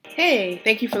Hey,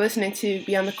 thank you for listening to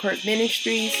Beyond the Court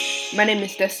Ministries. My name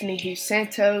is Destiny Hughes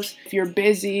Santos. If you're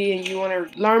busy and you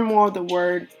want to learn more of the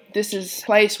Word, this is a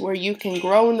place where you can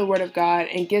grow in the Word of God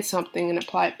and get something and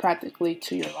apply it practically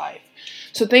to your life.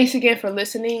 So thanks again for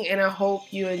listening, and I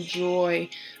hope you enjoy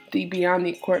the Beyond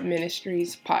the Court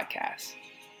Ministries podcast.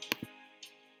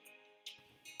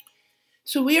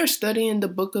 So we are studying the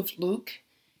book of Luke,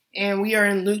 and we are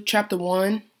in Luke chapter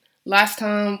 1. Last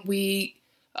time we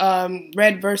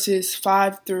read verses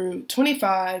 5 through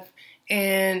 25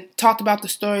 and talked about the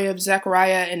story of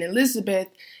Zechariah and Elizabeth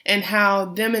and how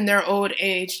them in their old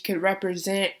age could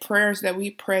represent prayers that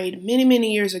we prayed many,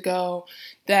 many years ago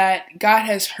that God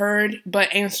has heard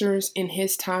but answers in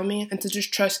His timing, and to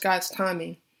just trust God's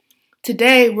timing.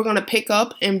 Today we're going to pick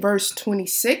up in verse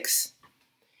 26,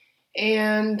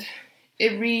 and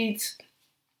it reads,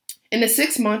 "In the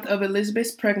 6th month of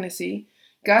Elizabeth's pregnancy,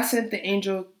 God sent the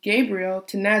angel Gabriel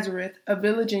to Nazareth, a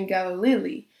village in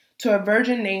Galilee, to a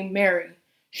virgin named Mary.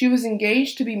 She was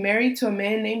engaged to be married to a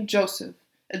man named Joseph,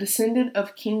 a descendant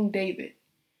of King David.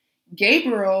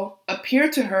 Gabriel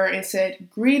appeared to her and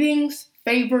said, 'Greetings,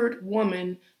 favored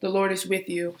woman, the Lord is with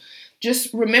you.'"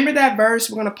 Just remember that verse.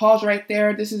 We're going to pause right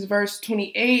there. This is verse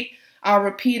 28. I'll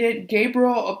repeat it.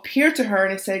 Gabriel appeared to her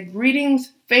and said,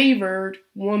 "Greetings, favored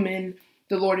woman,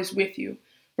 the Lord is with you."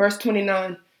 Verse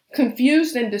 29.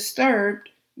 Confused and disturbed,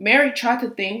 Mary tried to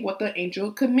think what the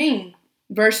angel could mean.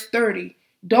 Verse 30.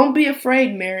 "Don't be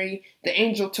afraid, Mary," the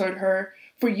angel told her,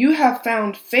 "for you have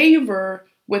found favor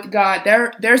with God."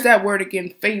 There's that word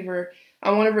again, favor.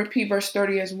 I want to repeat verse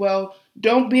 30 as well.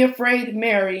 "Don't be afraid,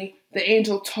 Mary," the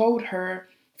angel told her,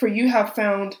 "for you have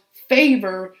found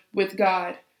favor with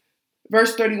God."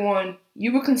 Verse 31.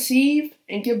 "You will conceive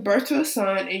and give birth to a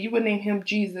son, and you will name him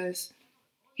Jesus.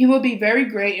 He will be very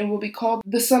great and will be called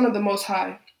the Son of the Most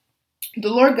High. The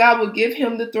Lord God will give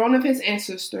him the throne of his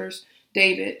ancestors,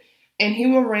 David, and he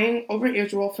will reign over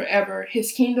Israel forever.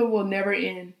 His kingdom will never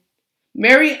end."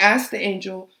 Mary asked the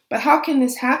angel, "But how can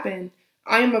this happen?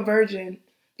 I am a virgin."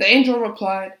 The angel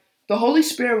replied, "The Holy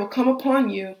Spirit will come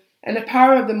upon you, and the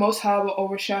power of the Most High will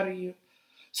overshadow you.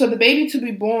 So the baby to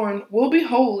be born will be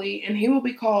holy, and he will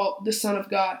be called the Son of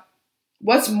God.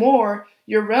 What's more,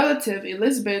 your relative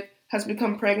Elizabeth has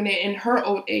become pregnant in her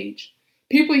old age.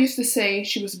 People used to say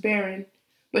she was barren,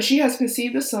 but she has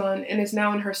conceived a son and is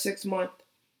now in her 6th month."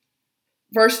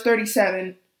 Verse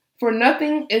 37, "For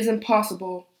nothing is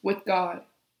impossible with God."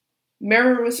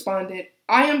 Mary responded,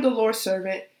 "I am the Lord's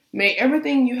servant. May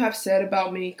everything you have said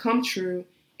about me come true."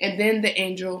 And then the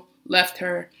angel left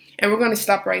her. And we're going to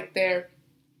stop right there.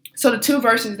 So the two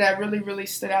verses that really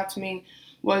stood out to me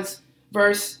was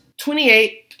verse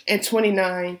 28 and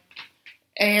 29.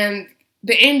 And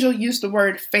the angel used the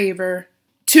word favor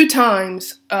 2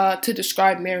 times to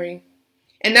describe Mary.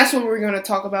 And that's what we're going to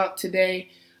talk about today.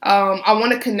 I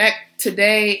want to connect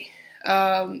today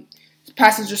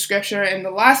passage of scripture and the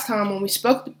last time when we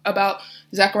spoke about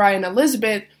Zechariah and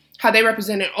Elizabeth, how they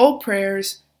represented old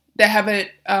prayers that haven't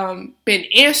been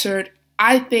answered.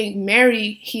 I think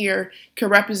Mary here could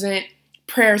represent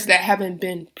prayers that haven't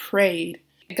been prayed.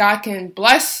 God can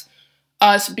bless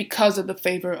us because of the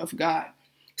favor of God.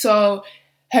 So,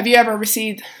 have you ever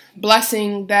received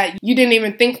blessing that you didn't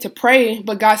even think to pray,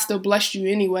 but God still blessed you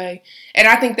anyway? And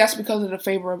I think that's because of the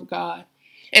favor of God.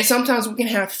 And sometimes we can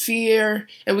have fear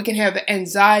and we can have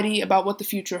anxiety about what the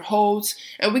future holds,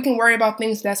 and we can worry about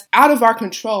things that's out of our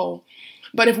control.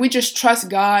 But if we just trust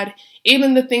God,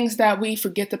 even the things that we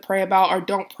forget to pray about or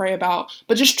don't pray about,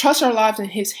 but just trust our lives in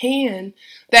His hand,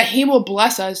 that He will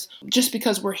bless us just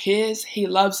because we're His, He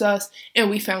loves us, and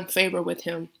we found favor with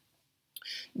Him.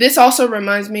 This also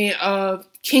reminds me of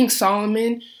King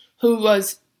Solomon, who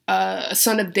was a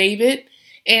son of David.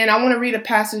 And I want to read a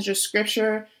passage of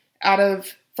scripture out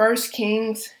of 1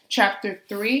 Kings chapter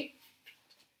 3.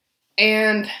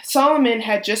 And Solomon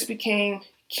had just became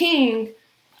king,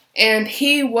 and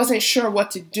he wasn't sure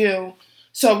what to do.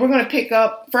 So we're going to pick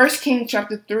up 1 Kings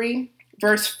chapter 3,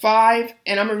 verse 5,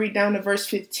 and I'm going to read down to verse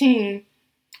 15.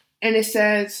 And it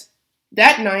says,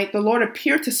 "That night the Lord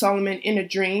appeared to Solomon in a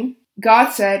dream. God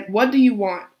said, 'What do you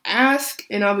want? Ask,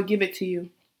 and I will give it to you.'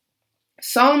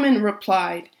 Solomon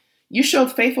replied, 'You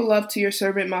showed faithful love to your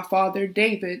servant, my father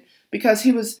David, because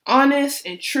he was honest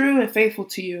and true and faithful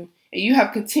to you. And you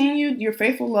have continued your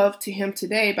faithful love to him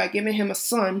today by giving him a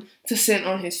son to sit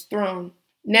on his throne.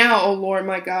 Now, O Lord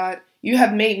my God, you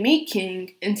have made me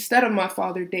king instead of my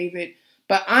father David,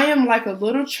 but I am like a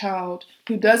little child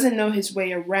who doesn't know his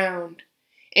way around.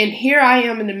 And here I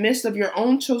am in the midst of your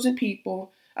own chosen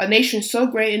people, a nation so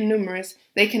great and numerous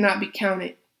they cannot be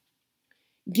counted.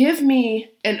 Give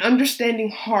me an understanding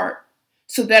heart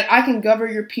so that I can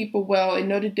govern your people well and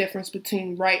know the difference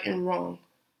between right and wrong.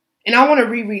 And I want to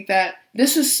reread that.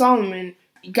 This is Solomon.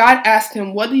 God asked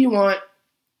him, what do you want?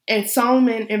 And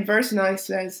Solomon in verse 9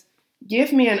 says,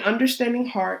 give me an understanding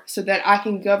heart so that I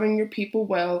can govern your people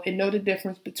well and know the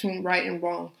difference between right and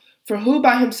wrong. For who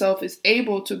by himself is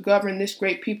able to govern this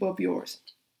great people of yours?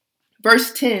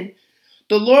 Verse 10,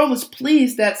 the Lord was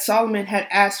pleased that Solomon had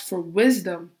asked for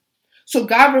wisdom. So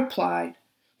God replied,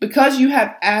 because you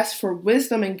have asked for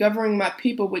wisdom in governing my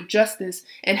people with justice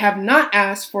and have not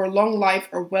asked for long life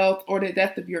or wealth or the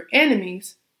death of your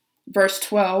enemies. Verse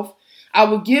 12, I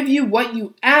will give you what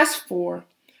you asked for.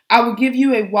 I will give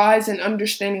you a wise and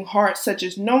understanding heart such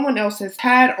as no one else has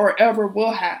had or ever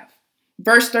will have.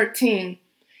 Verse 13,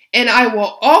 and I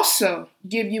will also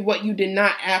give you what you did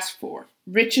not ask for,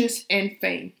 riches and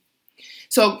fame.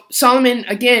 So Solomon,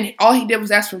 again, all he did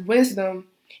was ask for wisdom.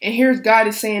 And here's God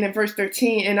is saying in verse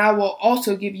 13, and I will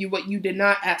also give you what you did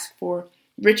not ask for,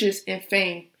 riches and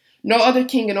fame. No other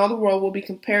king in all the world will be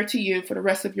compared to you for the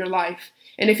rest of your life.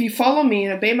 And if you follow me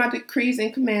and obey my decrees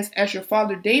and commands as your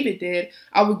father David did,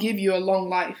 I will give you a long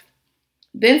life.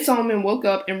 Then Solomon woke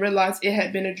up and realized it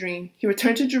had been a dream. He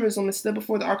returned to Jerusalem and stood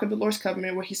before the ark of the Lord's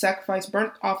covenant, where he sacrificed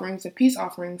burnt offerings and peace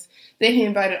offerings. Then he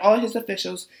invited all his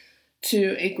officials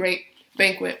to a great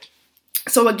banquet.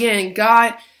 So again,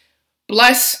 God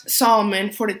blessed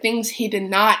Solomon for the things he did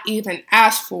not even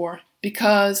ask for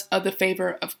because of the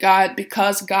favor of God,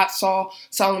 because God saw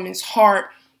Solomon's heart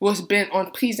was bent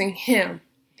on pleasing him.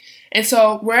 And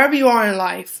so wherever you are in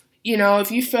life,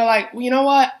 if you feel like, you know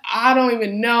what, I don't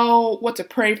even know what to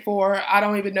pray for, I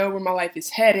don't even know where my life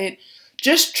is headed,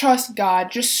 just trust God,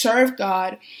 just serve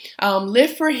God,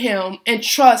 live for him, and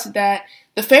trust that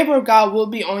the favor of God will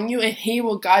be on you and he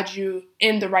will guide you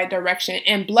in the right direction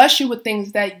and bless you with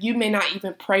things that you may not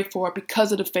even pray for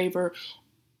because of the favor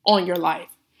on your life.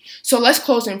 So let's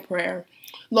close in prayer.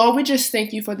 Lord, we just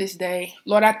thank you for this day.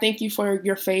 Lord, I thank you for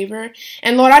your favor.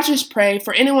 And Lord, I just pray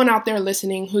for anyone out there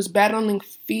listening who's battling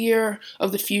fear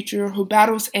of the future, who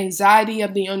battles anxiety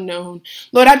of the unknown.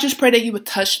 Lord, I just pray that you would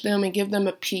touch them and give them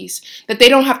a peace, that they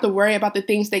don't have to worry about the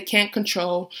things they can't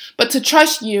control, but to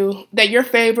trust you, that your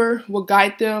favor will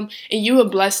guide them and you will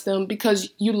bless them because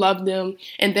you love them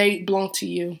and they belong to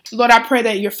you. Lord, I pray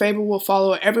that your favor will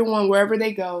follow everyone wherever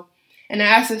they go. And I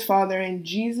ask this, Father, in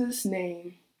Jesus'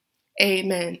 name.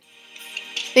 Amen.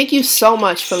 Thank you so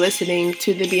much for listening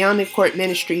to the Beyond the Court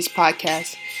Ministries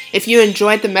podcast. If you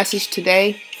enjoyed the message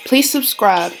today, please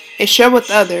subscribe and share with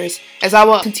others as I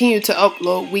will continue to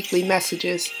upload weekly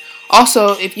messages.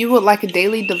 Also, if you would like a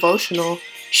daily devotional,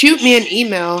 shoot me an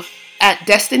email at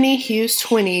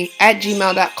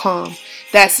destinyhughes20@gmail.com.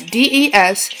 That's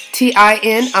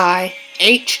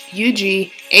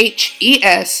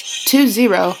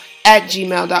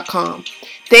DESTINIHUGHES20@gmail.com.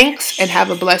 Thanks and have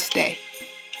a blessed day.